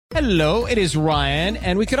Hello, it is Ryan,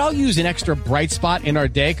 and we could all use an extra bright spot in our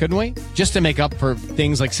day, couldn't we? Just to make up for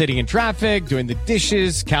things like sitting in traffic, doing the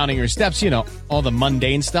dishes, counting your steps, all the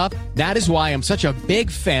mundane stuff. That is why I'm such a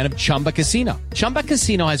big fan of Chumba Casino. Chumba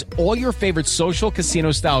Casino has all your favorite social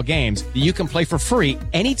casino-style games that you can play for free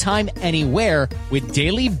anytime, anywhere with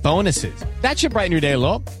daily bonuses. That should brighten your day a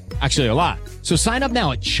little. Actually, a lot. So sign up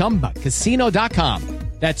now at ChumbaCasino.com.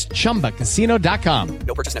 That's ChumbaCasino.com.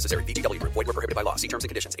 No purchase necessary. VGW Group. Void where prohibited by law. See terms and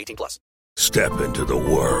conditions. 18+. Step into the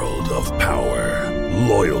world of power,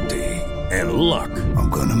 loyalty, and luck.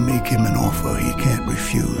 I'm gonna make him an offer he can't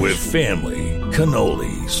refuse. With family,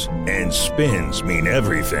 cannolis, and spins mean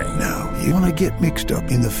everything. Now, you wanna get mixed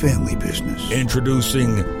up in the family business.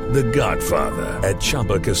 Introducing The Godfather at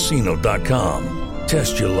ChumbaCasino.com.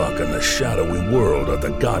 Test your luck in the shadowy world of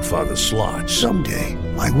The Godfather slot. Someday,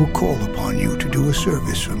 I will call upon you to do a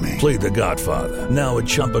service for me. Play The Godfather now at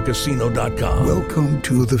ChumbaCasino.com. Welcome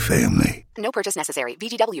to the family. No purchase necessary.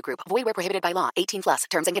 VGW Group. Void where prohibited by law. 18+.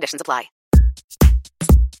 Terms and conditions apply.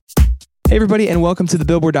 Hey, everybody, and welcome to the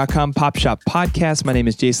Billboard.com Pop Shop Podcast. My name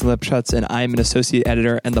is Jason Lipschutz, and I'm an associate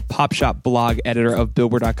editor and the Pop Shop blog editor of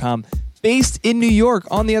Billboard.com. Based in New York,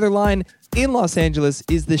 on the other line in Los Angeles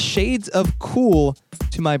is the shades of cool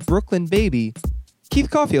to my Brooklyn baby, Keith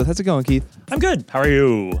Caulfield. How's it going, Keith? I'm good. How are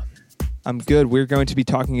you? I'm good. We're going to be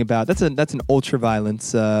talking about that's an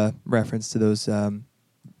ultra-violence reference to those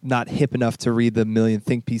not hip enough to read the million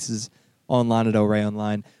think pieces on Lana Del Rey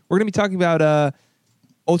online. We're going to be talking about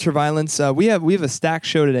ultra-violence. We have a stacked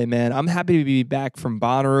show today, man. I'm happy to be back from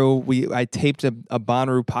Bonnaroo. I taped a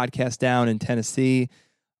Bonnaroo podcast down in Tennessee.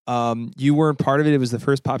 You weren't part of it. It was the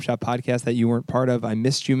first Pop Shop podcast that you weren't part of. I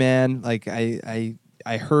missed you, man. Like I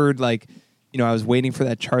heard I was waiting for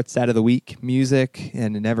that chart stat of the week music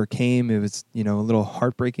and it never came. It was, a little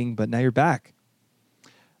heartbreaking, but now you're back.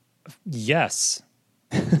 Yes.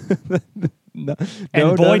 No,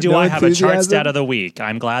 I have a chart stat of the week.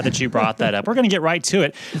 I'm glad that you brought that up. We're going to get right to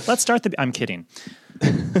it. Let's start I'm kidding.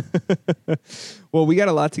 Well, we got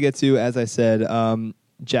a lot to get to. As I said,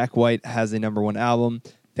 Jack White has a number one album.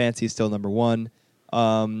 Fancy is still number one.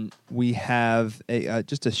 We have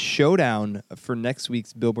just a showdown for next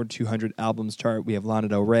week's Billboard 200 albums chart. We have Lana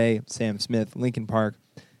Del Rey, Sam Smith, Linkin Park,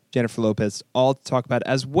 Jennifer Lopez, all to talk about,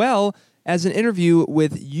 as well as an interview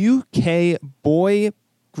with UK boy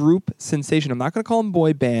group sensation. I'm not going to call them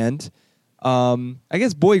boy band. I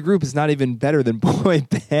guess boy group is not even better than boy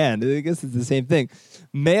band. I guess it's the same thing.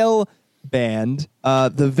 Male band,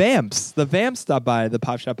 the Vamps. The Vamps stopped by the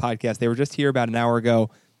Pop Shop Podcast. They were just here about an hour ago.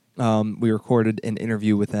 We recorded an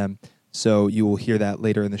interview with them, so you will hear that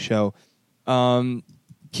later in the show.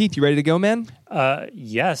 Keith, you ready to go, man?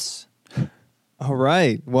 Yes. All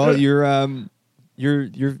right. Well, you're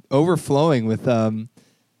overflowing with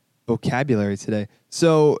vocabulary today.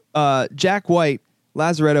 So, Jack White,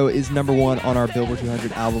 Lazaretto is number one on our Billboard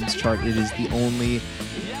 200 albums chart. It is the only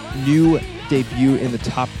new debut in the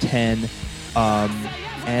top 10.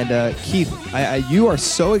 And Keith, you are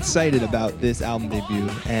so excited about this album debut,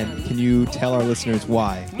 and can you tell our listeners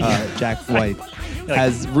why Jack White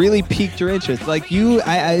has really piqued your interest? Like to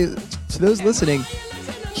those listening,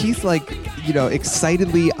 Keith,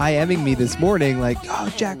 excitedly IMing me this morning, like,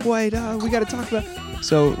 oh, Jack White, we got to talk about.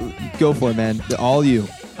 So go for it, man. All you.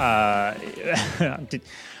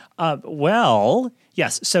 Well,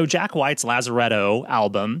 yes. So Jack White's Lazaretto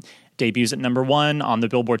album debuts at number one on the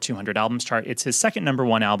Billboard 200 albums chart. It's his second number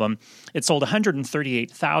one album. It sold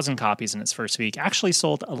 138,000 copies in its first week. Actually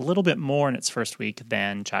sold a little bit more in its first week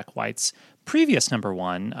than Jack White's previous number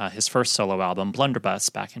one, his first solo album, Blunderbuss,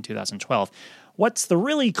 back in 2012. What's the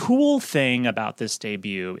really cool thing about this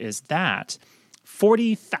debut is that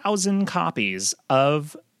 40,000 copies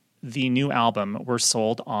of the new album were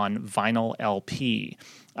sold on vinyl LP.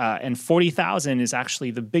 And 40,000 is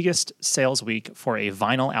actually the biggest sales week for a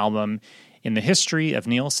vinyl album in the history of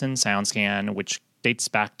Nielsen SoundScan, which dates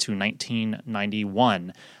back to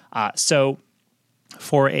 1991. So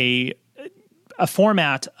for a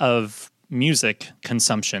format of music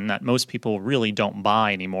consumption that most people really don't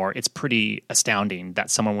buy anymore, it's pretty astounding that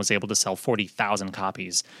someone was able to sell 40,000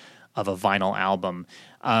 copies of a vinyl album.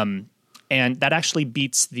 And that actually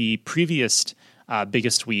beats the previous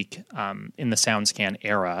biggest week in the SoundScan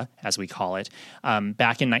era, as we call it,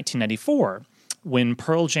 back in 1994, when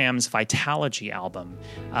Pearl Jam's Vitalogy album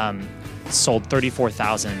sold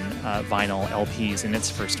 34,000 vinyl LPs in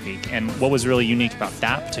its first week. And what was really unique about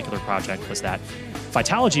that particular project was that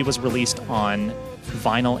Vitalogy was released on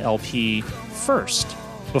vinyl LP first,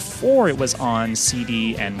 before it was on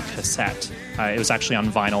CD and cassette. It was actually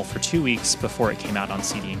on vinyl for 2 weeks before it came out on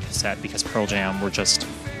CD and cassette, because Pearl Jam were just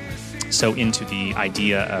so into the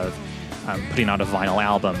idea of putting out a vinyl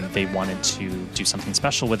album, they wanted to do something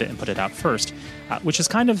special with it and put it out first, which is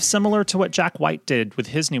kind of similar to what Jack White did with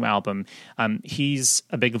his new album. He's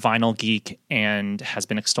a big vinyl geek and has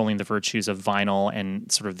been extolling the virtues of vinyl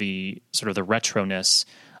and sort of the retroness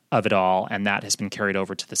of it all, and that has been carried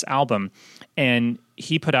over to this album. And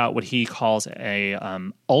he put out what he calls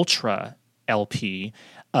a ultra LP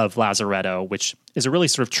of Lazaretto, which is a really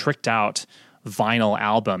sort of tricked out vinyl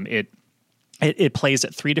album. It plays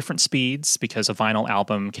at 3 different speeds because a vinyl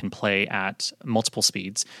album can play at multiple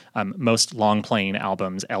speeds. Most long playing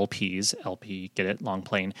albums, LPs, LP, get it, long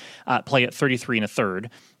playing, play at 33 and a third.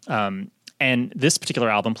 And this particular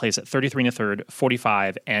album plays at 33 and a third,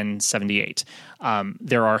 45, and 78.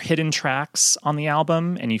 There are hidden tracks on the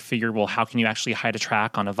album, and you figure, well, how can you actually hide a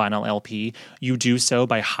track on a vinyl LP? You do so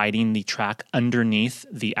by hiding the track underneath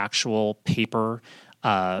the actual paper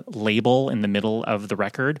label in the middle of the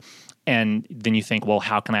record. And then you think, well,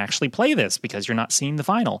 how can I actually play this? Because you're not seeing the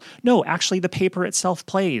vinyl. No, actually, the paper itself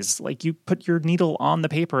plays. Like, you put your needle on the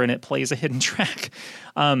paper and it plays a hidden track.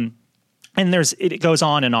 And it goes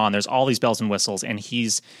on and on. There's all these bells and whistles, and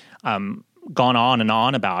he's gone on and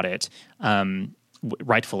on about it,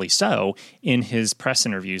 rightfully so, in his press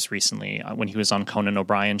interviews recently. When he was on Conan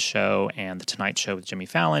O'Brien's show and The Tonight Show with Jimmy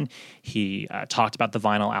Fallon, he talked about the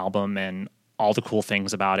vinyl album and all the cool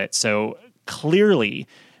things about it. So clearly,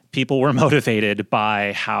 people were motivated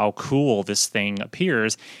by how cool this thing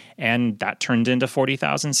appears, and that turned into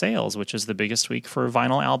 40,000 sales, which is the biggest week for a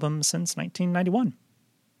vinyl album since 1991.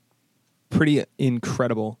 Pretty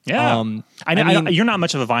incredible. Yeah. I mean, you're not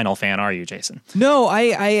much of a vinyl fan, are you, Jason? No, I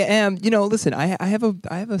am. Listen, I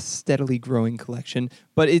have a steadily growing collection,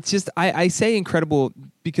 but it's just, I say incredible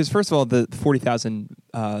because, first of all, the 40,000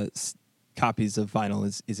 copies of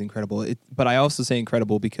vinyl is incredible. But I also say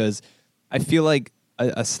incredible because I feel like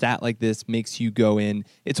a stat like this makes you go in.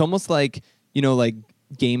 It's almost like, like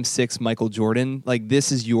Game 6 Michael Jordan. Like,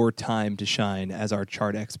 this is your time to shine as our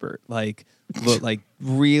chart expert. Like, look, like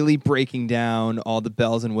really breaking down all the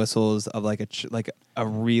bells and whistles of like a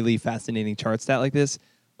really fascinating chart stat like this.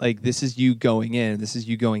 Like, this is you going in. This is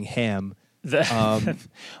you going ham. Well, to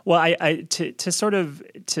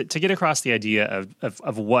get across the idea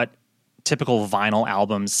of what typical vinyl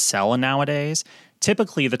albums sell nowadays.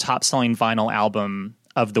 Typically, the top-selling vinyl album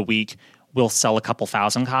of the week will sell a couple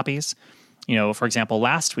thousand copies. For example,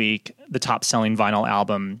 last week, the top-selling vinyl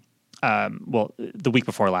album, the week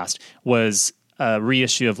before last, was a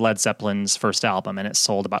reissue of Led Zeppelin's first album, and it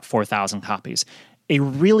sold about 4,000 copies. A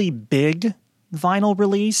really big vinyl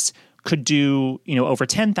release could do, over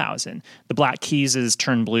 10,000. The Black Keys'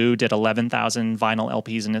 Turn Blue did 11,000 vinyl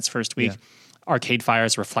LPs in its first week. Yeah. Arcade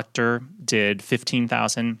Fire's Reflector did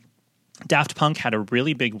 15,000. Daft Punk had a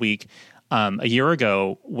really big week a year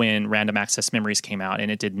ago when Random Access Memories came out, and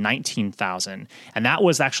it did 19,000. And that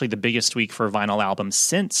was actually the biggest week for a vinyl album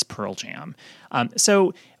since Pearl Jam.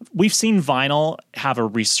 So we've seen vinyl have a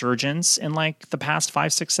resurgence in like the past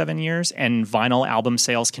 5, 6, 7 years, and vinyl album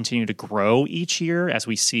sales continue to grow each year, as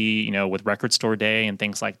we see, with Record Store Day and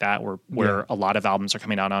things like that, where a lot of albums are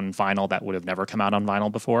coming out on vinyl that would have never come out on vinyl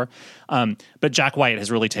before. But Jack White has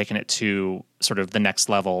really taken it to sort of the next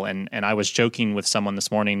level. And I was joking with someone this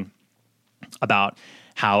morning about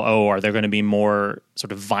how, are there going to be more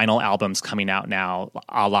sort of vinyl albums coming out now,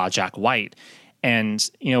 a la Jack White? And,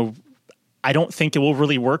 I don't think it will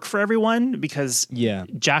really work for everyone because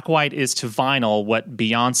Jack White is to vinyl what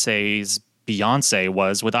Beyonce's Beyonce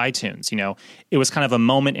was with iTunes. It was kind of a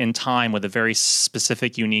moment in time with a very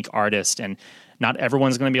specific, unique artist, and not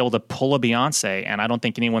everyone's going to be able to pull a Beyonce, and I don't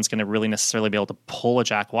think anyone's going to really necessarily be able to pull a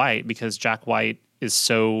Jack White because Jack White is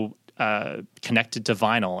so connected to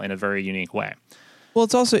vinyl in a very unique way. Well,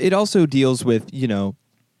 it also deals with the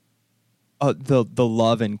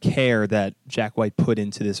love and care that Jack White put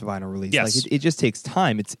into this vinyl release. Yes. Like it just takes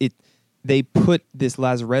time. They put this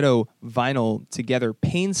Lazaretto vinyl together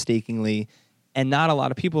painstakingly, and not a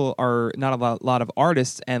lot of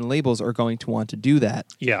artists and labels are going to want to do that.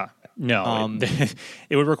 Yeah. No,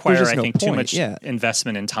 it would require, I think, too much Yeah.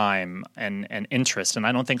 investment in time and interest, and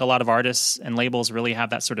I don't think a lot of artists and labels really have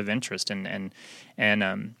that sort of interest.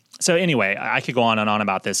 So anyway, I could go on and on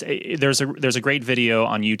about this. There's a great video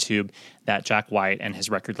on YouTube that Jack White and his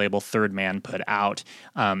record label Third Man put out,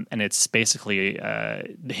 and it's basically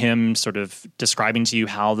him sort of describing to you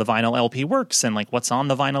how the vinyl LP works and like what's on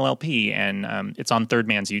the vinyl LP, and it's on Third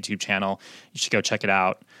Man's YouTube channel. You should go check it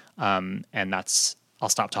out, and that's. I'll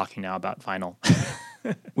stop talking now about vinyl.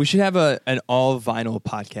 We should have an all vinyl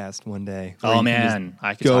podcast one day. Oh man,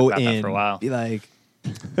 I could talk about that for a while. Be like,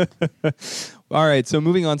 All right, so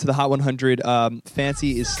moving on to the Hot 100,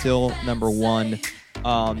 Fancy is still number one.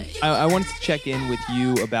 I wanted to check in with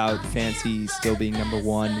you about Fancy still being number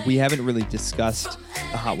one. We haven't really discussed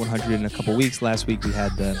the Hot 100 in a couple weeks. Last week we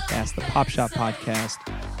had the Ask the Pop Shop podcast,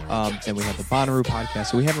 and we had the Bonnaroo podcast,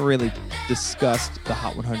 so we haven't really discussed the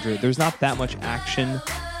Hot 100. There's not that much action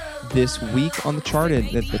this week on the chart,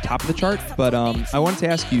 at the top of the chart, but I wanted to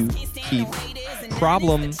ask you, Keith,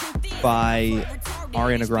 Problem by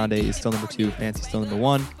Ariana Grande is still number two, Fancy still number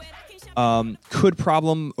one. Could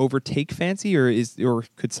Problem overtake Fancy, or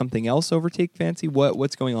could something else overtake Fancy?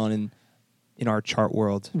 What's going on in our chart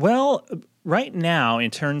world? Well, right now,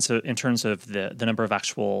 in terms of the number of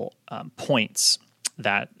actual points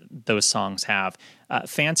that those songs have,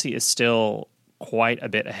 Fancy is still quite a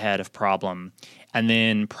bit ahead of Problem. And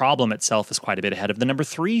then Problem itself is quite a bit ahead of the number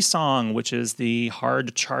 3 song, which is the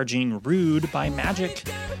hard-charging Rude by Magic,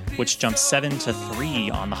 which jumped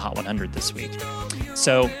 7-3 on the Hot 100 this week.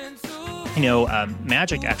 So,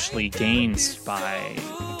 Magic actually gains by,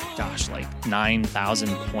 like 9,000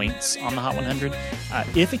 points on the Hot 100.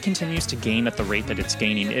 If it continues to gain at the rate that it's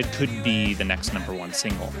gaining, it could be the next number 1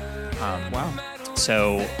 single. Wow.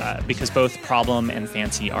 So, because both Problem and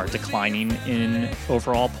Fancy are declining in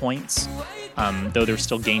overall points, though they're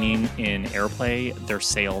still gaining in airplay, their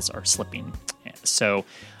sales are slipping. So,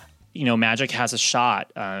 Magic has a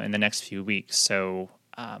shot in the next few weeks. So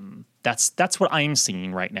that's what I'm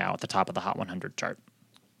seeing right now at the top of the Hot 100 chart.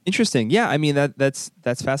 Interesting. Yeah, I mean that's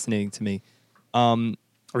fascinating to me.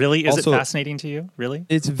 Really, is also, it fascinating to you? Really,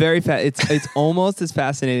 it's very it's almost as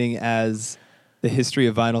fascinating as the history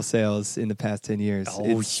of vinyl sales in the past 10 years.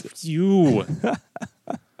 Oh, you.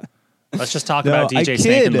 Let's just talk about DJ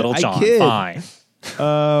Snake and Little John. Fine.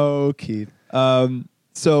 Oh, Keith.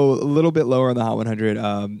 So a little bit lower on the Hot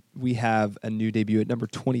 100, we have a new debut at number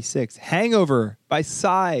 26, Hangover by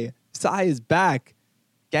Psy. Psy is back.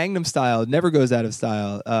 Gangnam Style never goes out of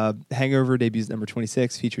style. Hangover debuts at number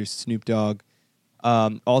 26, features Snoop Dogg.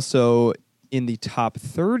 Also in the top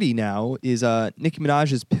 30 now is Nicki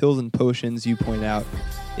Minaj's Pills and Potions. You point out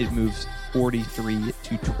it moves 43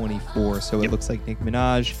 to 24. So it looks like Nicki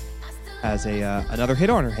Minaj has another hit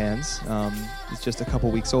on her hands. It's just a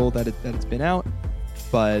couple weeks old that it's been out,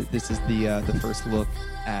 but this is the first look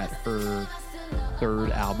at her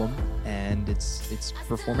third album, and it's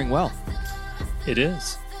performing well. It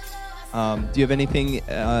is. Do you have anything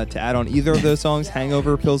to add on either of those songs,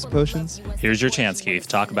 Hangover, Pills and Potions? Here's your chance, Keith.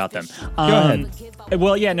 Talk about them. Go ahead.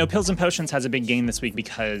 Well, yeah, no, Pills and Potions has a big gain this week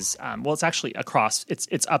because, it's actually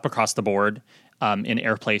it's up across the board in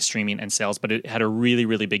airplay, streaming, and sales, but it had a really,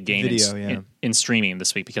 really big gain in streaming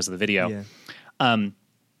this week because of the video. Yeah.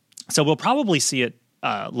 So we'll probably see it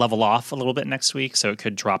level off a little bit next week, so it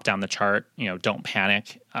could drop down the chart. Don't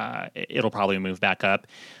panic. It'll probably move back up.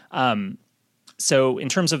 So in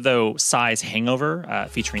terms of, though, Psy's Hangover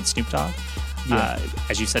featuring Snoop Dogg,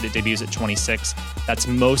 as you said, it debuts at 26. That's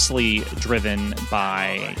mostly driven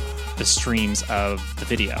by the streams of the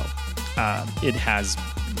video. It has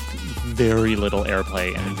very little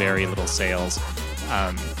airplay and very little sales.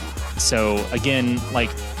 So again, like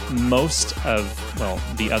most of,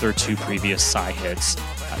 the other 2 previous Psy hits,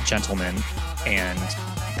 Gentleman and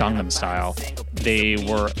Gangnam Style, they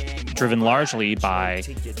were driven largely by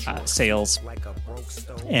sales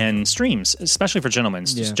and streams, especially for Gentleman.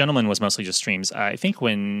 Yeah. Gentleman was mostly just streams. I think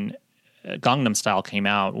when Gangnam Style came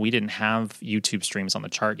out, we didn't have YouTube streams on the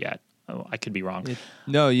chart yet. Oh, I could be wrong.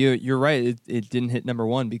 No, you're right. It didn't hit number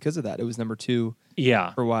 1 because of that. It was number 2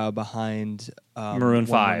 for a while behind Maroon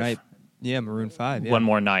 5. Maroon 5. Yeah. One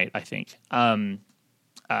More Night, I think,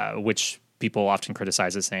 which people often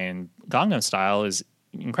criticize as saying Gangnam Style is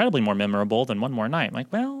incredibly more memorable than One More Night. I'm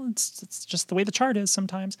like, well, it's just the way the chart is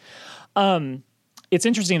sometimes. It's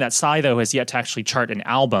interesting that Psy, though, has yet to actually chart an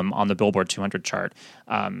album on the Billboard 200 chart.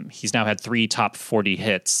 He's now had 3 top 40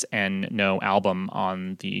 hits and no album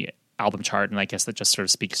on the album chart, and I guess that just sort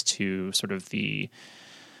of speaks to sort of the,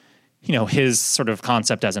 his sort of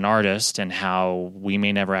concept as an artist and how we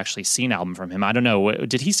may never actually see an album from him. I don't know.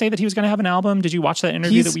 Did he say that he was going to have an album? Did you watch that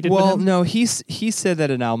interview that we did with him? Well, no, he said that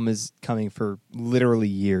an album is coming for literally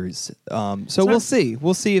years. So we'll see.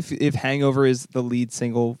 We'll see if Hangover is the lead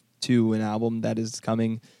single to an album that is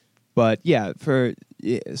coming. But yeah,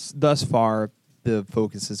 thus far, the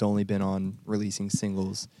focus has only been on releasing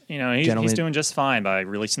singles. He's doing just fine by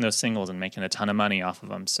releasing those singles and making a ton of money off of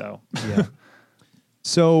them. So yeah.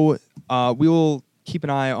 So we will keep an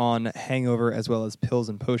eye on Hangover as well as Pills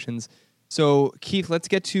and Potions. So Keith, let's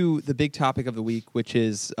get to the big topic of the week, which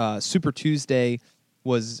is Super Tuesday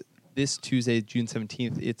was this Tuesday, June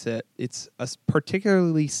 17th. It's a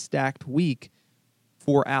particularly stacked week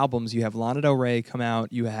 4 albums. You have Lana Del Rey come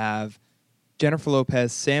out. You have Jennifer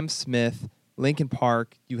Lopez, Sam Smith, Linkin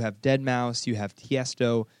Park. You have Deadmau5. You have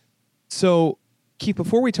Tiesto. So, Keith,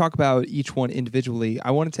 before we talk about each one individually,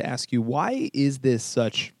 I wanted to ask you, why is this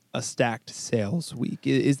such a stacked sales week?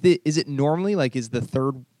 Is it normally like is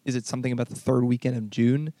it something about the third weekend of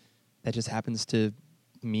June that just happens to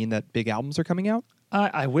mean that big albums are coming out?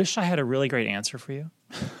 I wish I had a really great answer for you,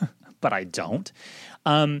 but I don't.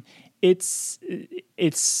 It's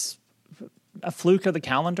a fluke of the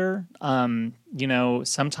calendar.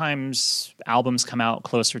 Sometimes albums come out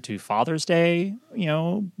closer to Father's Day,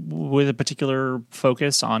 with a particular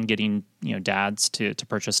focus on getting, dads to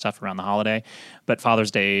purchase stuff around the holiday. But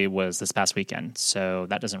Father's Day was this past weekend, so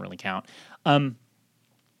that doesn't really count.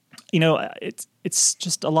 It's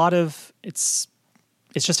just a lot of it's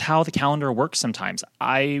just how the calendar works sometimes.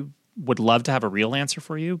 I would love to have a real answer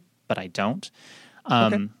for you, but I don't.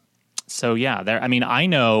 Okay. So yeah, I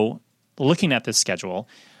know, looking at this schedule,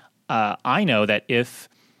 I know that if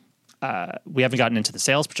we haven't gotten into the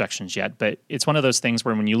sales projections yet, but it's one of those things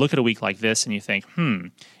where when you look at a week like this and you think,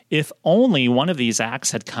 if only one of these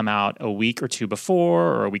acts had come out a week or two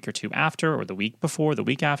before, or a week or two after, or the week before, the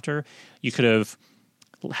week after, you could have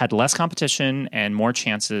had less competition and more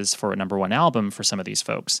chances for a number one album for some of these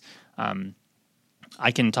folks.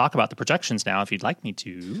 I can talk about the projections now if you'd like me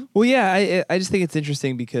to. Well, yeah, I just think it's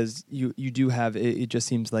interesting because you do have, it just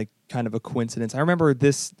seems like kind of a coincidence. I remember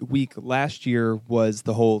this week last year was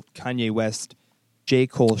the whole Kanye West, J.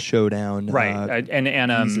 Cole showdown. Right, and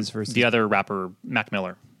the other rapper, Mac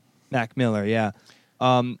Miller. Mac Miller, yeah.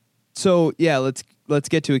 So, yeah, let's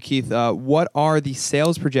get to it, Keith. What are the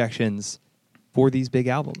sales projections for these big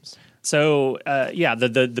albums? So,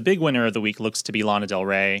 the big winner of the week looks to be Lana Del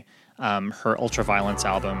Rey. Her Ultraviolence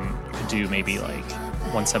album could do maybe like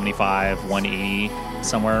 175, 180,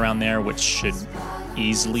 somewhere around there, which should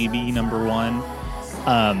easily be number one.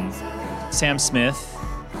 Sam Smith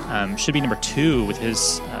should be number 2 with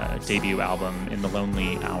his debut album In the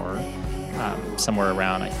Lonely Hour, somewhere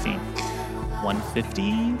around, I think,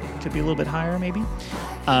 150, could be a little bit higher maybe.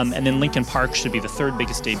 And then Linkin Park should be the 3rd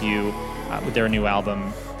biggest debut with their new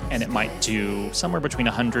album, and it might do somewhere between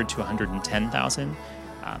 100 to 110,000.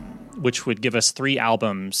 Which would give us 3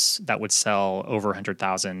 albums that would sell over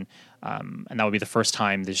 100,000, and that would be the first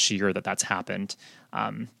time this year that that's happened.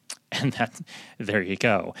 And there you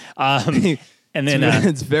go. And then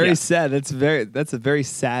it's very sad. That's a very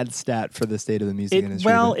sad stat for the state of the music industry.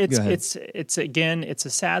 Well, it's a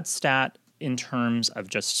sad stat in terms of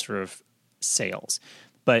just sort of sales.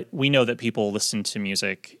 But we know that people listen to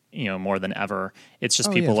music, more than ever. It's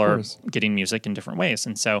just people are getting music in different ways.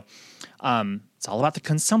 And so it's all about the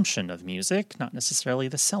consumption of music, not necessarily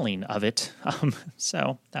the selling of it.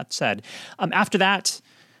 So that said, after that,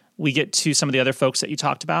 we get to some of the other folks that you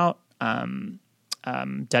talked about.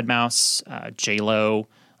 Deadmau5, J-Lo,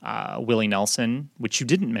 Willie Nelson, which you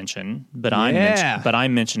didn't mention, but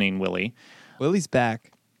I'm mentioning Willie. Willie's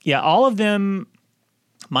back. Yeah, all of them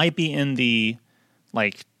might be in the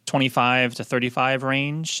 25 to 35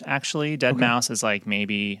 range, actually. Deadmau5 is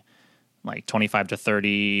maybe 25 to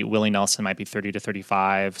 30. Willie Nelson might be 30 to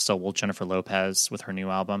 35. So will Jennifer Lopez with her new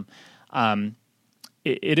album.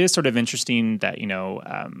 It is sort of interesting that,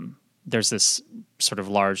 there's this sort of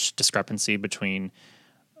large discrepancy between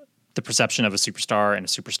the perception of a superstar and a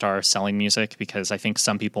superstar selling music, because I think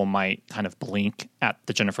some people might kind of blink at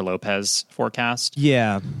the Jennifer Lopez forecast.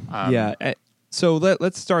 Yeah. So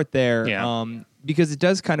let's start there. Yeah. Because it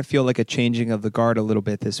does kind of feel like a changing of the guard a little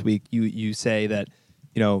bit this week. You say that,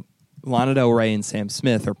 Lana Del Rey and Sam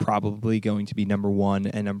Smith are probably going to be number 1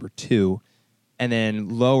 and number 2. And then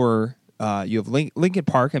lower, you have Linkin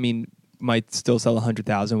Park. I mean, might still sell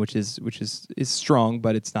 100,000, which is strong,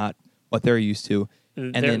 but it's not what they're used to.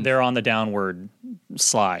 And they're on the downward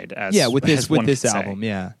slide. With this album,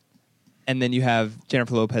 yeah. And then you have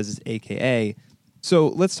Jennifer Lopez's AKA. So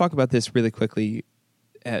let's talk about this really quickly.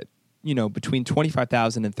 At between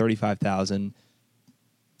 25,000 and 35,000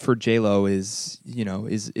 for J-Lo is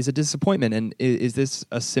a disappointment. And is this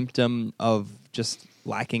a symptom of just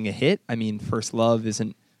lacking a hit? I mean, First Love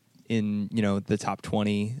isn't in, the top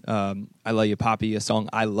 20. I Love You Poppy, a song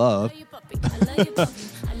I love.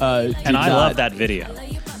 And I love that video.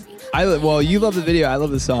 You love the video. I love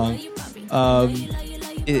the song.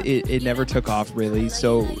 It never took off really.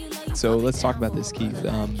 So let's talk about this, Keith.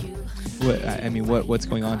 What's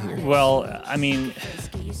going on here? Well, I mean,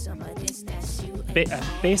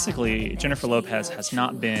 basically, Jennifer Lopez has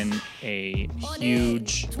not been a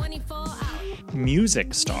huge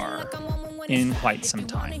music star in quite some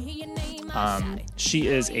time. She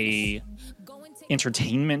is a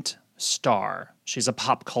entertainment star. She's a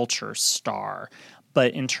pop culture star.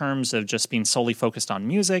 But in terms of just being solely focused on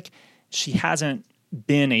music, she hasn't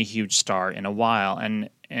been a huge star in a while.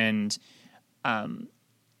 And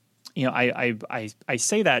you know, I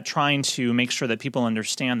say that trying to make sure that people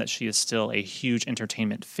understand that she is still a huge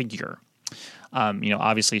entertainment figure. You know,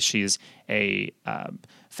 obviously she's a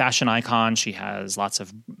fashion icon. She has lots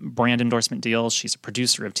of brand endorsement deals. She's a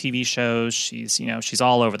producer of TV shows. She's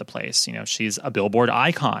all over the place. You know, she's a Billboard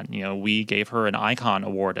icon. You know, we gave her an icon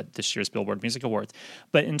award at this year's Billboard Music Awards.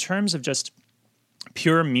 But in terms of just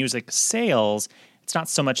pure music sales, it's not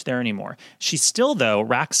so much there anymore. She still, though,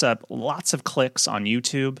 racks up lots of clicks on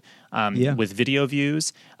YouTube with video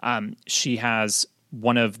views. She has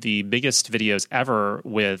one of the biggest videos ever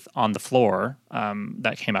with On the Floor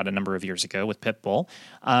that came out a number of years ago with Pitbull.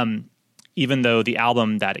 Even though the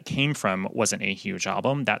album that it came from wasn't a huge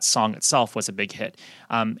album, that song itself was a big hit.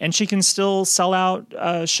 And she can still sell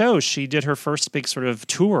out shows. She did her first big sort of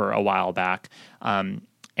tour a while back.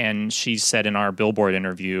 And she said in our Billboard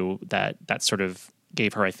interview that sort of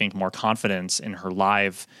gave her, I think, more confidence in her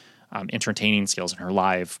live entertaining skills and her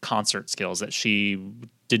live concert skills that she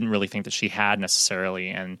didn't really think that she had necessarily.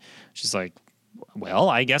 And she's like, well,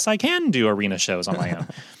 I guess I can do arena shows on my own.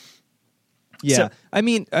 Yeah. So, I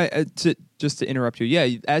mean, just to interrupt you.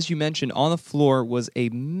 Yeah. As you mentioned, On the Floor was a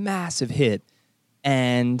massive hit,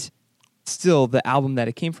 and still the album that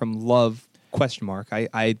it came from, Love ?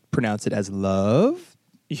 I pronounce it as Love.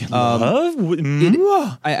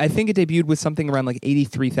 Love? I think it debuted with something around like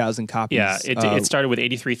 83,000 copies. Yeah, it started with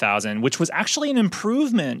 83,000, which was actually an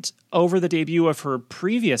improvement over the debut of her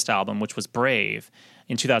previous album, which was Brave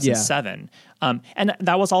in 2007. Yeah. And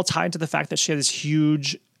that was all tied to the fact that she had this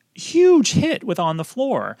huge hit with On the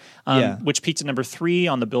Floor, which peaked at number 3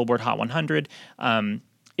 on the Billboard Hot 100.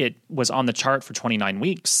 It was on the chart for 29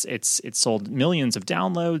 weeks. It sold millions of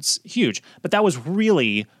downloads, huge. But that was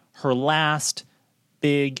really her last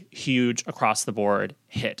big, huge, across-the-board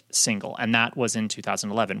hit single, and that was in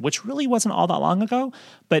 2011, which really wasn't all that long ago,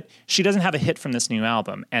 but she doesn't have a hit from this new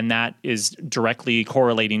album, and that is directly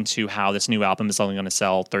correlating to how this new album is only going to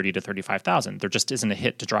sell 30 to 35,000. There just isn't a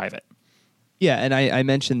hit to drive it. Yeah, and I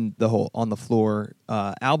mentioned the whole On the Floor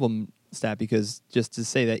album stat because just to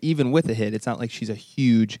say that even with a hit, it's not like she's a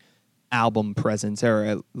huge album presence, or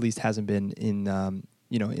at least hasn't been in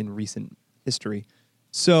in recent history.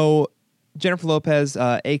 So Jennifer Lopez,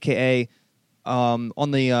 aka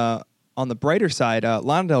on the brighter side,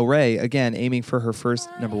 Lana Del Rey, again aiming for her first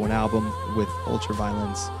 #1 album with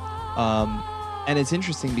Ultraviolence, and it's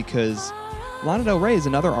interesting because Lana Del Rey is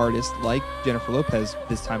another artist like Jennifer Lopez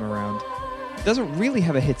this time around. Doesn't really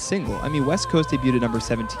have a hit single. I mean, West Coast debuted at number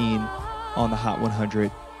 17 on the Hot 100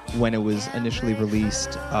 when it was initially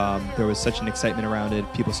released. There was such an excitement around it.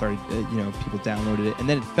 People started, people downloaded it, and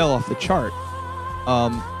then it fell off the chart.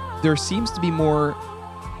 There seems to be more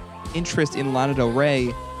interest in Lana Del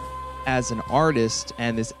Rey as an artist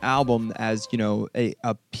and this album as,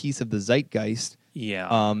 a piece of the zeitgeist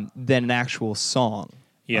than an actual song.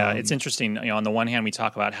 Yeah, it's interesting. On the one hand, we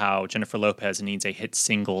talk about how Jennifer Lopez needs a hit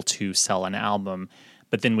single to sell an album,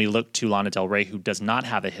 but then we look to Lana Del Rey, who does not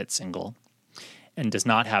have a hit single and does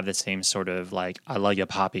not have the same sort of like I Love Ya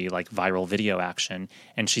Poppy like viral video action,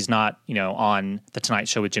 and she's not on the Tonight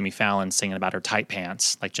Show with Jimmy Fallon singing about her tight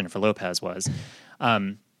pants like Jennifer Lopez was.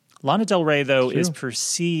 Lana Del Rey though is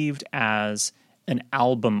perceived as an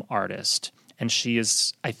album artist, and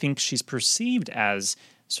I think she's perceived as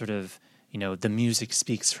sort of the music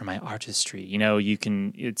speaks for my artistry.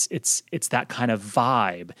 It's that kind of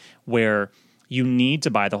vibe where you need to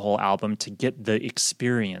buy the whole album to get the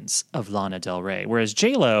experience of Lana Del Rey. Whereas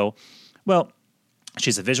J-Lo, well,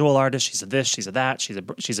 she's a visual artist. She's a this. She's a that. She's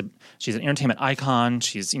an entertainment icon.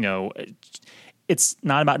 She's it's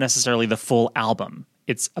not about necessarily the full album.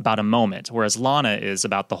 It's about a moment. Whereas Lana is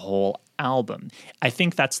about the whole album. I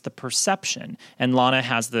think that's the perception. And Lana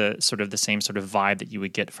has the same sort of vibe that you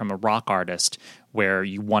would get from a rock artist, where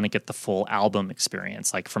you want to get the full album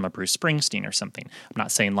experience, like from a Bruce Springsteen or something. I'm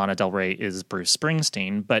not saying Lana Del Rey is Bruce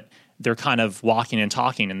Springsteen, but they're kind of walking and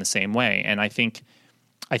talking in the same way. And I think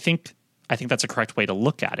that's a correct way to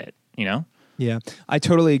look at it, Yeah, I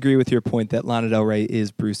totally agree with your point that Lana Del Rey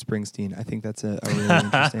is Bruce Springsteen. I think that's a really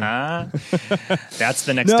interesting. That's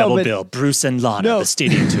the next double bill. Bruce and Lana, the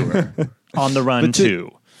stadium tour. On the Run 2.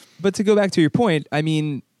 But to go back to your point, I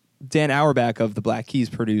mean, Dan Auerbach of the Black Keys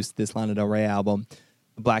produced this Lana Del Rey album.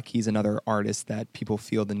 The Black Keys, another artist that people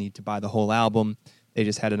feel the need to buy the whole album. They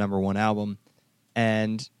just had a #1 album.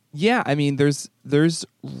 And yeah, I mean, there's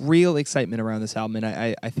real excitement around this album. And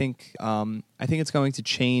I think it's going to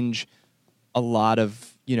change a lot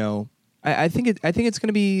of, I think it's going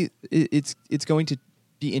to be it's going to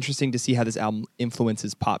be interesting to see how this album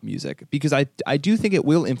influences pop music, because I do think it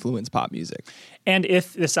will influence pop music. And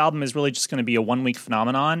if this album is really just going to be a 1 week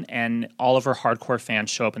phenomenon and all of her hardcore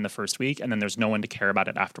fans show up in the first week and then there's no one to care about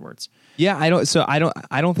it afterwards. Yeah, I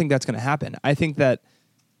don't think that's going to happen. I think that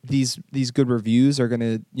these good reviews are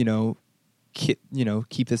going to,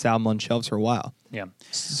 keep this album on shelves for a while. Yeah.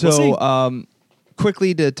 So,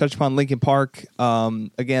 quickly to touch upon Linkin Park,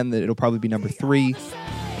 again, that it'll probably be number 3.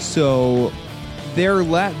 So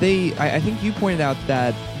I think you pointed out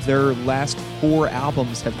that their last 4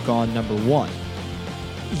 albums have gone number 1.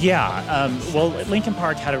 Yeah. Well, Linkin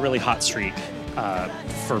Park had a really hot streak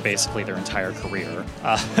for basically their entire career.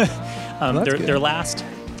 Their last,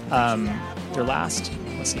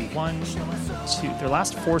 let's see, their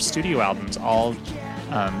last 4 studio albums all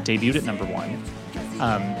debuted at number 1.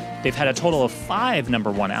 They've had a total of 5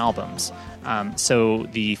 number 1 albums. So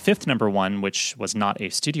the 5th number 1, which was not a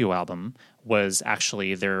studio album, was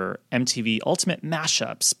actually their MTV Ultimate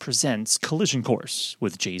Mashups Presents Collision Course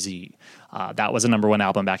with Jay-Z. That was a number 1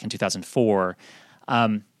 album back in 2004.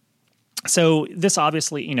 So this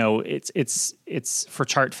obviously, it's for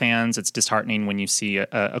chart fans. It's disheartening when you see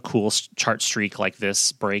a cool chart streak like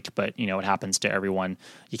this break, but it happens to everyone.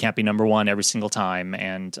 You can't be number 1 every single time,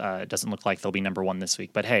 and it doesn't look like they'll be number 1 this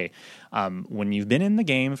week. But hey, when you've been in the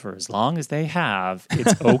game for as long as they have,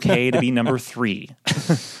 it's okay to be number 3.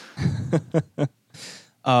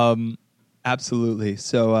 Absolutely.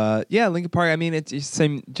 So Linkin Park. I mean, it just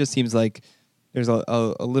seems like there's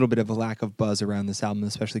a little bit of a lack of buzz around this album,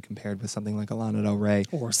 especially compared with something like a Lana Del Rey.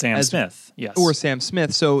 Or Sam Smith, yes. Or Sam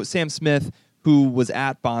Smith. So Sam Smith, who was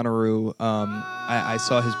at Bonnaroo, I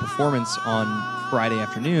saw his performance on Friday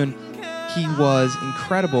afternoon. He was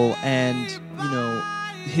incredible, and,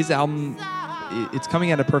 his album, it's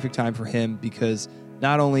coming at a perfect time for him, because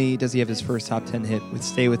not only does he have his first top 10 hit with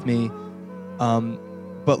Stay With Me,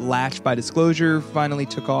 but Latched by Disclosure finally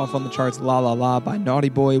took off on the charts. La La La by Naughty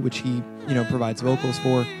Boy, which he, provides vocals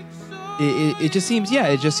for. It just seems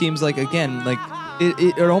like, again, like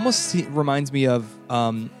it almost reminds me of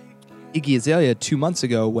Iggy Azalea 2 months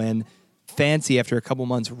ago, when Fancy, after a couple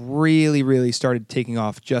months, really, really started taking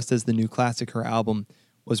off just as the new Classic Her album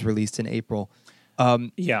was released in April.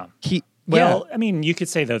 Well, I mean, you could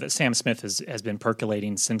say, though, that Sam Smith has been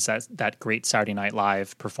percolating since that great Saturday Night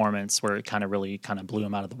Live performance where it really blew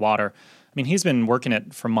him out of the water. I mean, he's been working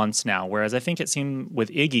it for months now, whereas I think it seemed with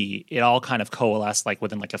Iggy, it all kind of coalesced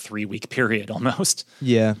within a 3-week period almost.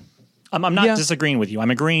 Yeah. I'm not disagreeing with you. I'm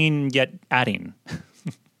agreeing yet adding.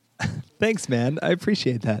 Thanks, man. I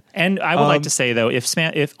appreciate that. And I would like to say, though,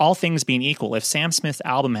 if all things being equal, if Sam Smith's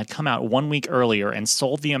album had come out 1 week earlier and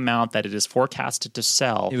sold the amount that it is forecasted to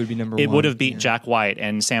sell, it would be number 1. It would have beat Jack White,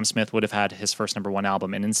 and Sam Smith would have had his first number 1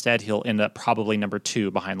 album. And instead, he'll end up probably number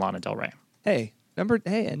 2 behind Lana Del Rey. Number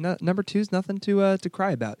 2 is nothing to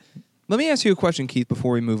cry about. Let me ask you a question, Keith,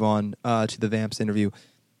 before we move on to the Vamps interview.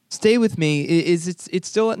 Stay With Me, is it's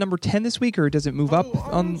still at number 10 this week, or does it move up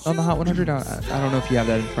on the Hot 100? I don't know if you have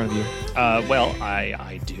that in front of you. Well,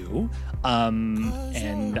 I do.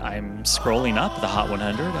 And I'm scrolling up the Hot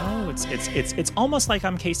 100. Oh, it's almost like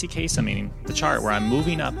I'm Casey Kasem, meaning the chart, where I'm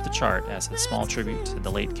moving up the chart as a small tribute to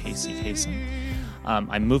the late Casey Kasem.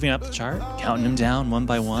 I'm moving up the chart, counting them down one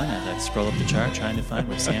by one as I scroll up the chart, trying to find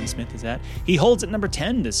where Sam Smith is at. He holds at number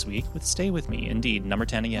 10 this week with Stay With Me. Indeed, number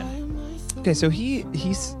 10 again. Okay, so he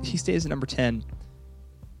stays at number 10.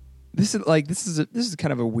 This is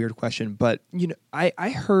kind of a weird question, but I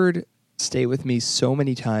heard Stay With Me so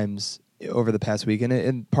many times over the past week,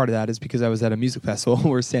 and part of that is because I was at a music festival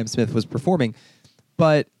where Sam Smith was performing.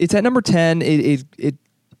 But it's at number 10. It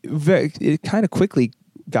kind of quickly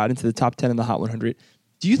got into the top 10 in the Hot 100.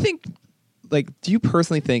 Do you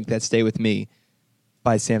personally think that Stay With Me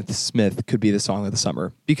by Sam Smith could be the song of the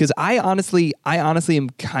summer? Because I honestly am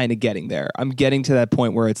kind of getting there. I'm getting to that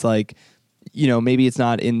point where it's like, maybe it's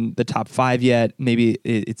not in the top 5 yet. Maybe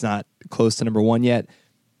it's not close to number 1 yet.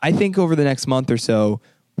 I think over the next month or so,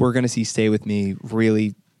 we're going to see Stay With Me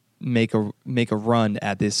really make a run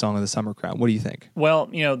at this Song of the Summer crown. What do you think? Well,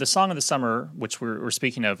 the Song of the Summer, which we're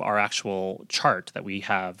speaking of, our actual chart that we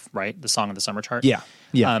have, right? The Song of the Summer chart. Yeah.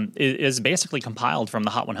 Is basically compiled from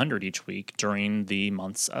the Hot 100 each week during the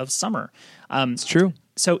months of summer. It's true.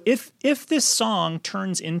 So if this song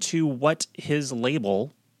turns into what his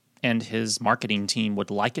label and his marketing team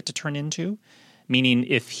would like it to turn into, meaning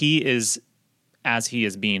if he is, as he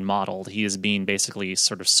is being modeled, he is being basically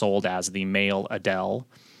sort of sold as the male Adele.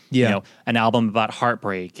 Yeah. An album about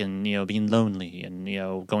heartbreak and, being lonely and,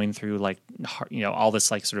 going through all this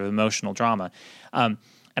sort of emotional drama. And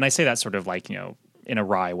I say that sort of in a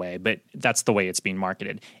wry way, but that's the way it's being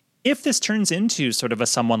marketed. If this turns into sort of a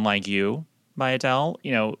Someone Like You by Adele,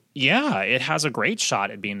 it has a great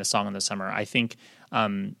shot at being the song of the summer. I think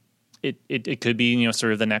it could be,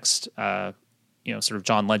 sort of the next, sort of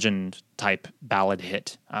John Legend type ballad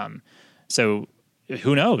hit. So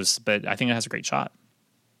who knows? But I think it has a great shot.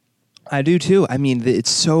 I do too. I mean, it's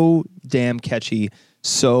so damn catchy,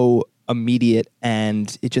 so immediate,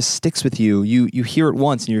 and it just sticks with you. You hear it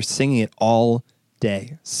once and you're singing it all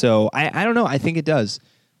day. So I don't know. I think it does.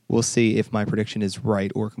 We'll see if my prediction is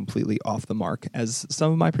right or completely off the mark, as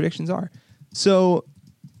some of my predictions are. So,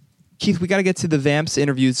 Keith, we got to get to the Vamps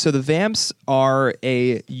interviews. So the Vamps are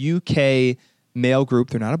a UK male group.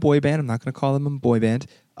 They're not a boy band. I'm not going to call them a boy band.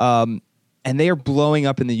 And they are blowing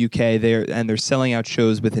up in the UK. They're selling out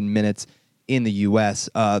shows within minutes in the US.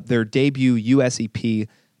 Their debut US EP,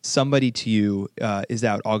 Somebody to You, is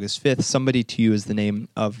out August 5th. Somebody to You is the name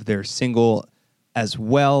of their single as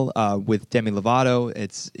well, with Demi Lovato.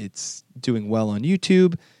 It's doing well on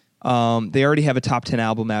YouTube. They already have a top 10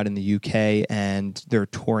 album out in the UK, and they're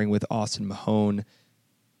touring with Austin Mahone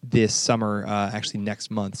this summer, actually next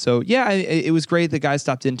month. So yeah, it was great. The guys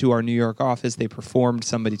stopped into our New York office. They performed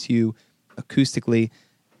Somebody to You acoustically,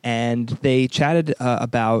 and they chatted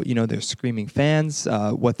about their screaming fans,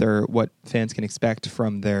 what fans can expect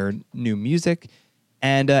from their new music,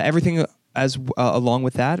 and everything as along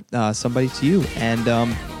with that, Somebody to You. And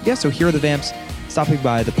so here are the Vamps stopping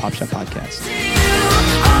by the Pop Shop Podcast.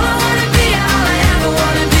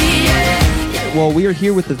 Well, we are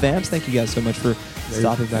here with the Vamps. Thank you guys so much for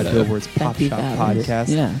stopping by Billboard's Pop Shop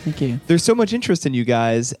Podcast. Yeah, thank you. There's so much interest in you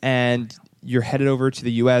guys, and you're headed over to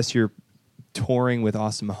the U.S. You're touring with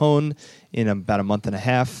Austin Mahone in about a month and a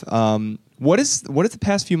half. What has the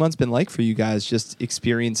past few months been like for you guys, just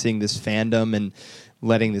experiencing this fandom and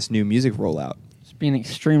letting this new music roll out? It's been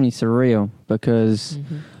extremely surreal because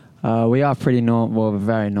we are pretty normal. Well, we're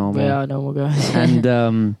very normal. We are normal guys.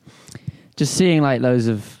 And just seeing like loads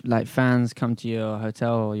of like fans come to your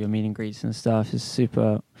hotel or your meet and greets and stuff is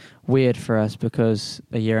super weird for us, because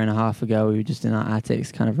a year and a half ago we were just in our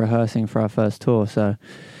attics kind of rehearsing for our first tour. So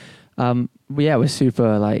we're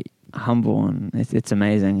super like humble, and it's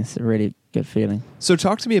amazing. It's a really good feeling. So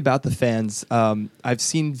talk to me about the fans. I've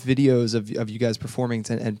seen videos of you guys performing,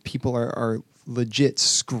 and people are legit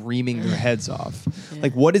screaming their heads off. Yeah.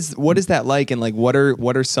 Like what is that like, and like what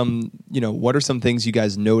are some things you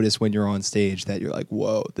guys notice when you're on stage that you're like,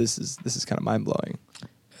 whoa, this is kind of mind blowing?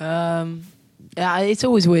 Yeah, it's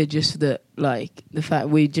always weird, just that like the fact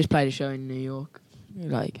we just played a show in New York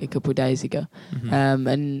like a couple of days ago,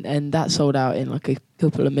 and that sold out in like a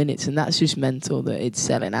couple of minutes, and that's just mental that it's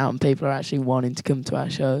selling out and people are actually wanting to come to our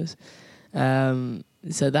shows.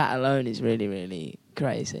 So that alone is really, really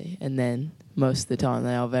crazy. And then most of the time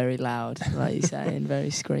they are very loud, like you say, and very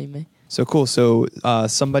screamy. So cool. So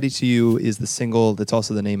Somebody to You is the single that's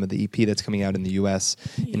also the name of the EP that's coming out in the US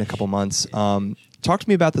in a couple months. Talk to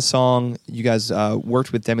me about the song. You guys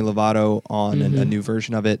worked with Demi Lovato on a new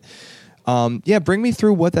version of it. Bring me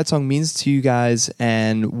through what that song means to you guys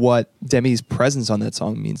and what Demi's presence on that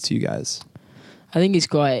song means to you guys. I think it's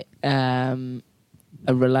quite a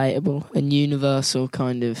relatable and universal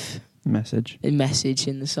kind of message in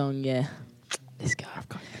the song. Yeah, this guy I've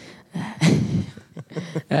got.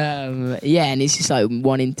 And it's just like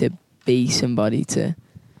wanting to be somebody to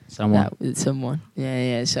someone.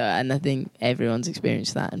 Yeah. So, and I think everyone's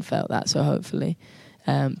experienced that and felt that. So hopefully,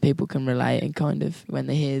 people can relate and kind of when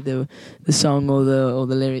they hear the song or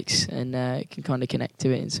the lyrics and can kind of connect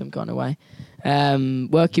to it in some kind of way.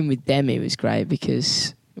 Working with Demi was great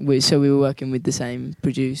because we were working with the same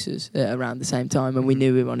producers around the same time, and we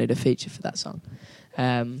knew we wanted a feature for that song.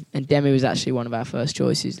 And Demi was actually one of our first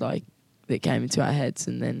choices, like that came into our heads.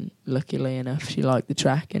 And then, luckily enough, she liked the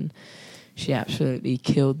track and she absolutely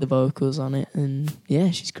killed the vocals on it. And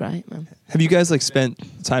yeah, she's great, man. Have you guys like spent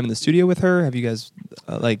time in the studio with her? Have you guys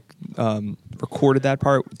recorded that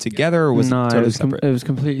part together, or was it totally separate? It was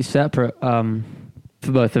completely separate for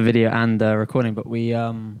both the video and the recording. But we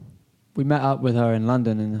met up with her in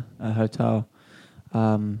London in a hotel.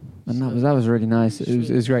 And that was really nice. It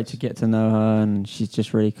was great to get to know her, and she's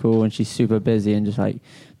just really cool, and she's super busy and just like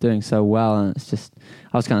doing so well, and it's just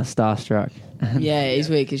I was kind of starstruck. Yeah, it's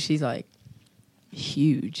weird because she's like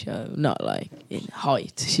huge, not like in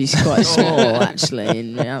height. She's quite small actually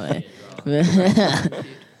in reality,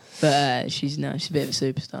 but she's a bit of a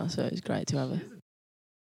superstar, so it's great to have her.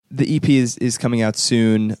 The EP is coming out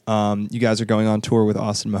soon. You guys are going on tour with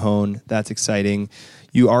Austin Mahone. That's exciting.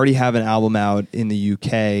 You already have an album out in the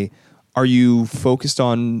UK. Are you focused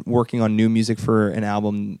on working on new music for an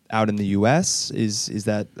album out in the U.S.? Is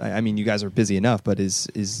that? I mean, you guys are busy enough, but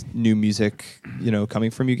is new music,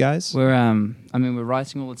 coming from you guys? We're we're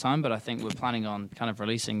writing all the time, but I think we're planning on kind of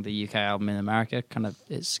releasing the UK album in America.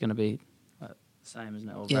 It's going to be the same, isn't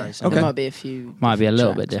it? Or very similar. There might be a few. Might be a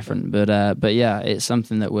little tracks, bit different, but yeah, it's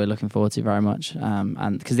something that we're looking forward to very much.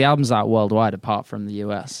 And because the album's out worldwide apart from the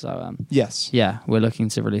US, so yes, yeah, we're looking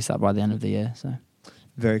to release that by the end of the year. So.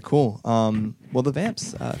 Very cool. Well, the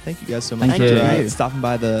Vamps, thank you guys so much Thank for you. stopping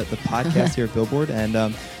by the podcast here at Billboard. And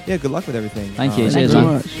good luck with everything. Thank you. Thank you so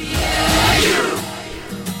much.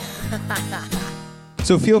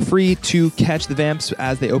 So feel free to catch the Vamps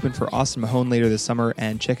as they open for Austin Mahone later this summer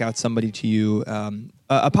and check out Somebody to You,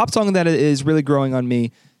 a pop song that is really growing on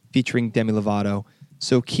me featuring Demi Lovato.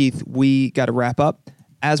 So Keith, we got to wrap up,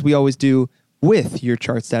 as we always do, with your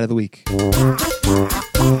chart stat of the week.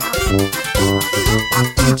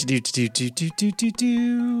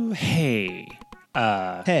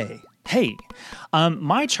 Hey.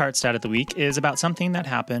 My chart stat of the week is about something that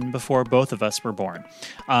happened before both of us were born.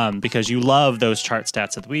 Because you love those chart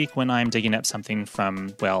stats of the week when I'm digging up something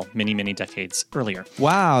from, many, many decades earlier.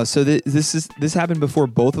 Wow. So this happened before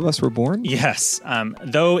both of us were born? Yes.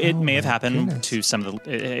 Though it may have happened to some of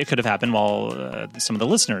it could have happened while some of the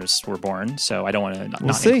listeners were born. So I don't want to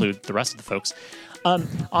not include the rest of the folks.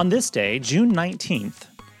 On this day, June 19th,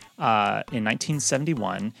 in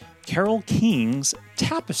 1971, Carole King's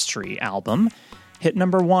Tapestry album hit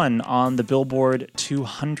number 1 on the Billboard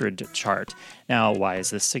 200 chart. Now, why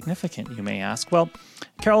is this significant, you may ask? Well,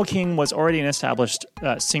 Carole King was already an established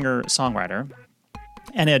singer-songwriter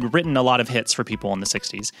and had written a lot of hits for people in the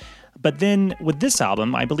 60s. But then with this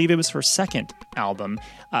album, I believe it was her second album,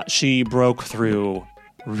 she broke through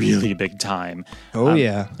really big time.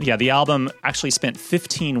 Yeah, the album actually spent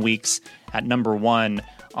 15 weeks at number 1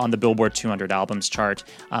 on the Billboard 200 albums chart,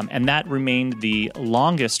 and that remained the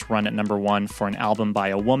longest run at number 1 for an album by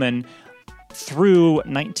a woman through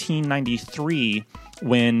 1993,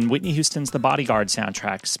 when Whitney Houston's The Bodyguard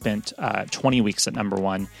soundtrack spent 20 weeks at number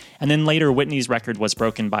 1. And then later, Whitney's record was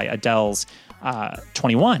broken by Adele's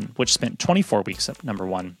 21, which spent 24 weeks at number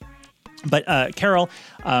 1. But Carole,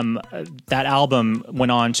 that album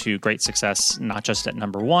went on to great success, not just at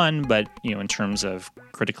number 1, but in terms of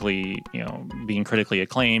being critically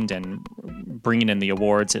acclaimed and bringing in the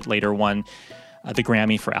awards. It later won the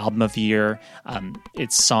Grammy for Album of the Year.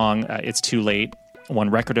 Its song "It's Too Late"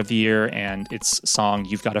 won Record of the Year, and its song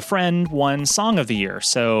 "You've Got a Friend" won Song of the Year.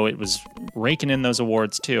 So it was raking in those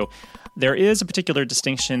awards too. There is a particular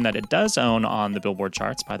distinction that it does own on the Billboard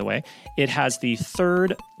charts, by the way. It has the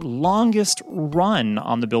third longest run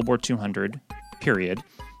on the Billboard 200, period.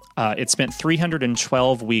 It spent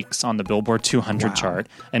 312 weeks on the Billboard 200 chart,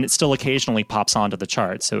 and it still occasionally pops onto the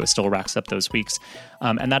chart, so it still racks up those weeks.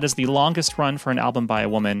 And that is the longest run for an album by a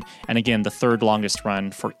woman, and again, the third longest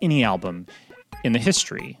run for any album in the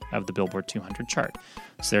history of the Billboard 200 chart.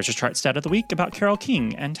 So there's your chart stat of the week about Carole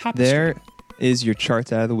King and Tapestry. There is your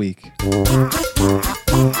charts out of the week.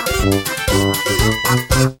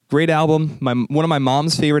 Great album. One of my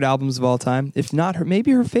mom's favorite albums of all time. If not her,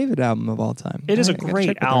 maybe her favorite album of all time. It is a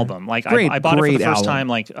great album. I bought it for the first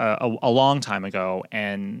time a long time ago,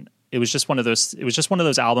 and it was just one of those. It was just one of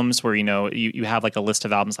those albums where you have like a list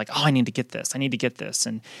of albums, like, oh, I need to get this,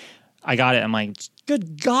 and I got it. I'm like,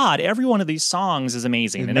 good God, every one of these songs is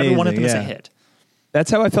amazing and every one of them is a hit. That's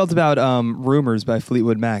how I felt about Rumors by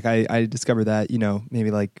Fleetwood Mac. I discovered that, maybe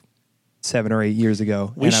like 7 or 8 years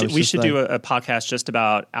ago. We should do a podcast just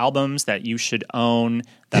about albums that you should own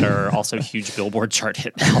that are also huge Billboard chart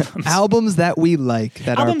hit albums. Albums that we like,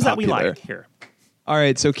 albums that we like here. All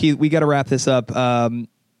right, so Keith, we got to wrap this up.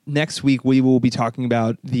 Next week, we will be talking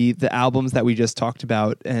about the albums that we just talked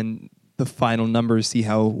about and the final numbers, see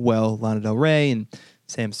how well Lana Del Rey and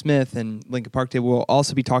Sam Smith and Linkin Park did. We'll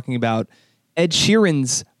also be talking about Ed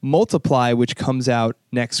Sheeran's Multiply, which comes out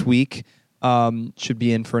next week. Should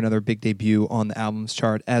be in for another big debut on the albums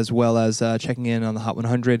chart, as well as checking in on the Hot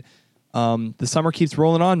 100. The summer keeps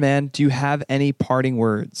rolling on, man. Do you have any parting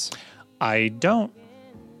words? I don't.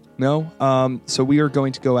 No? So we are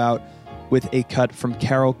going to go out with a cut from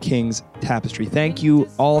Carole King's Tapestry. Thank you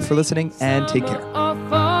all for listening, and take care.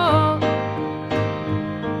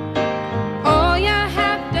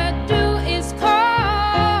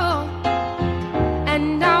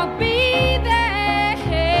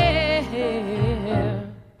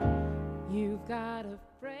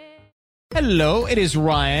 Hello. Hello, it is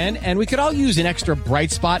Ryan, and we could all use an extra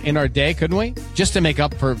bright spot in our day, couldn't we? Just to make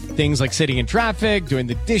up for things like sitting in traffic, doing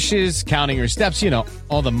the dishes, counting your steps,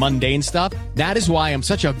 all the mundane stuff. That is why I'm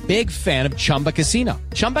such a big fan of Chumba Casino.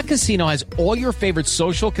 Chumba Casino has all your favorite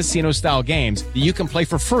social casino-style games that you can play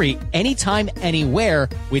for free anytime, anywhere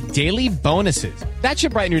with daily bonuses. That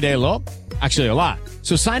should brighten your day a little. Actually, a lot.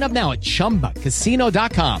 So sign up now at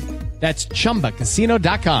ChumbaCasino.com. That's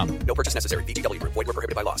ChumbaCasino.com. No purchase necessary. VGW Group. Void where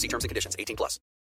prohibited by law. See terms and conditions. 18+.